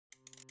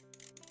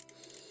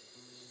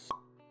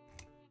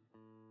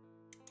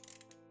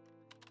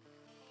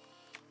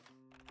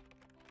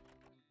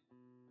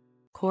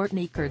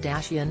Kourtney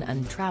Kardashian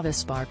and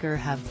Travis Barker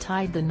have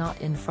tied the knot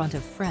in front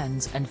of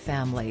friends and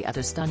family at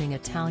a stunning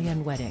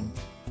Italian wedding.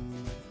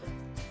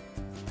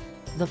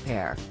 The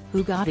pair,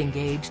 who got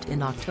engaged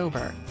in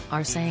October,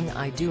 are saying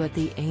 "I do" at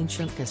the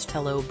ancient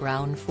Castello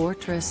Brown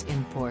Fortress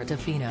in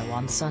Portofino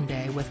on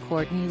Sunday, with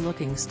Kourtney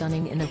looking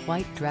stunning in a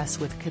white dress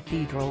with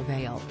cathedral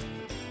veil.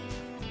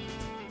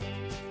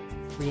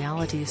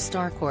 Reality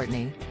star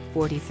Kourtney,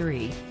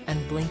 43,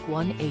 and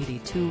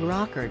Blink-182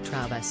 rocker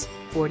Travis,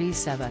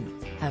 47,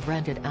 have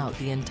rented out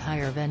the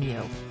entire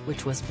venue,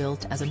 which was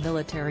built as a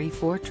military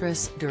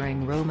fortress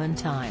during Roman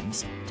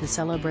times, to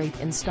celebrate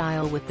in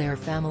style with their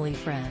family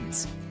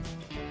friends.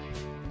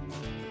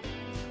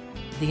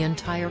 The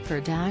entire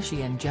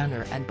Kardashian,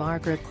 Jenner and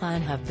Barker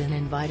clan have been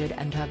invited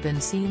and have been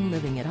seen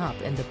living it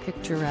up in the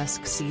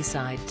picturesque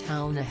seaside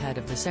town ahead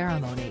of the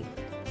ceremony.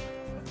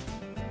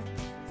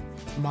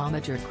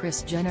 Momager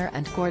Kris Jenner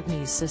and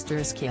Kourtney's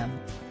sisters Kim,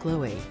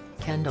 Khloe,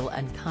 Kendall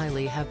and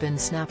Kylie have been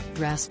snapped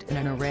dressed in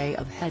an array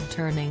of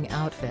head-turning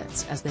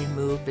outfits as they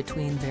move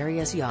between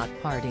various yacht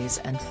parties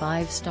and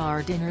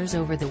five-star dinners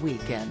over the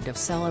weekend of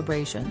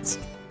celebrations.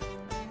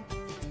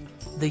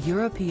 The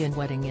European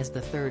wedding is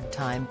the third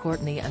time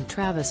Kourtney and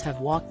Travis have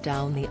walked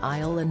down the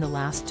aisle in the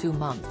last 2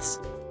 months.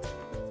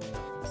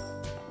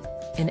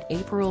 In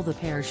April, the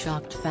pair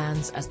shocked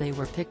fans as they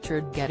were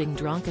pictured getting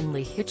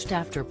drunkenly hitched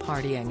after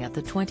partying at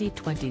the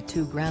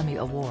 2022 Grammy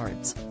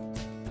Awards.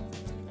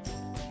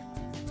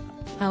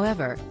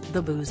 However,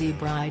 the boozy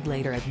bride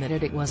later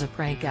admitted it was a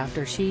prank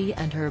after she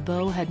and her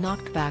beau had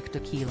knocked back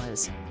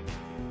tequilas.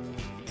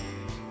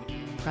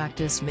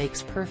 "Practice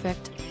makes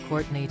perfect,"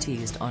 Kourtney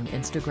teased on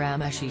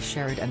Instagram as she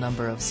shared a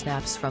number of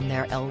snaps from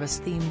their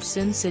Elvis-themed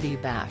Sin City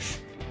bash.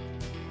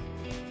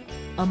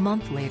 A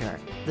month later,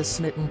 the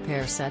smitten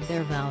pair said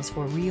their vows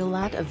were real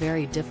at a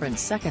very different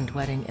second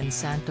wedding in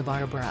Santa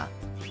Barbara.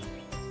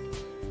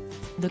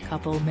 The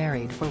couple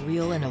married for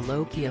real in a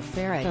low-key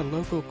affair at a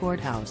local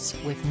courthouse,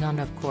 with none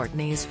of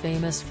Kourtney's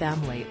famous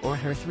family or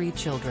her 3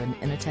 children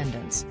in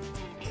attendance.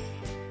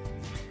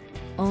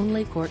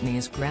 Only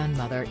Kourtney's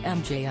grandmother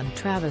MJ and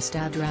Travis'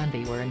 dad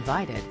Randy were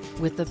invited,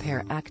 with the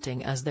pair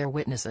acting as their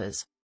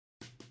witnesses.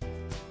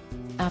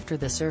 After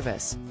the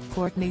service,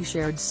 Kourtney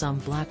shared some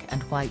black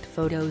and white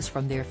photos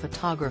from their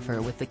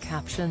photographer with the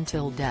caption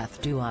 "Till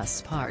death do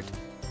us part."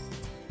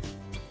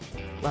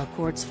 While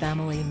Kourt's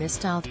family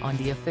missed out on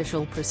the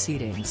official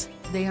proceedings,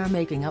 they are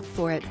making up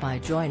for it by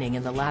joining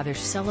in the lavish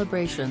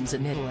celebrations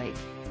in Italy.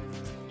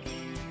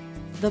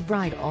 The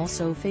bride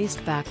also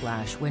faced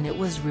backlash when it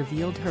was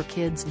revealed her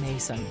kids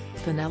Mason,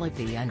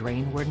 Penelope and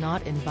Rain were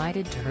not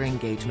invited to her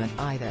engagement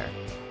either.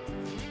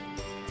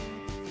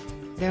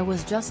 "There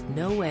was just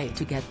no way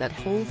to get that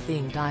whole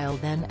thing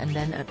dialed in, and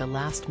then at the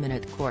last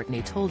minute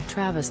Kourtney told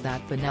Travis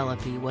that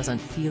Penelope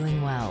wasn't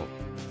feeling well.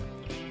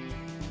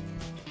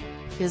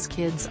 His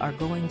kids are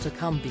going to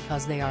come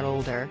because they are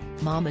older,"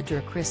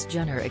 momager Kris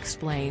Jenner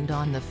explained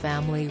on the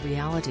family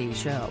reality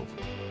show.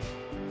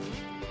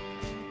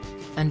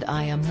 "And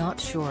I am not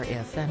sure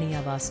if any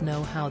of us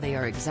know how they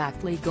are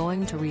exactly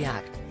going to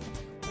react.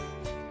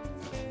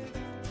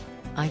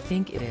 I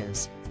think it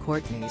is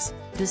Kourtney's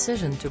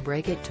decision to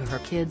break it to her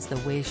kids the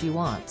way she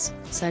wants,"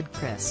 said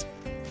Kris.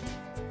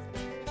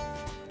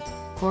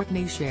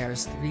 Kourtney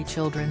shares 3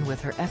 children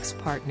with her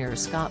ex-partner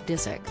Scott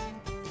Disick,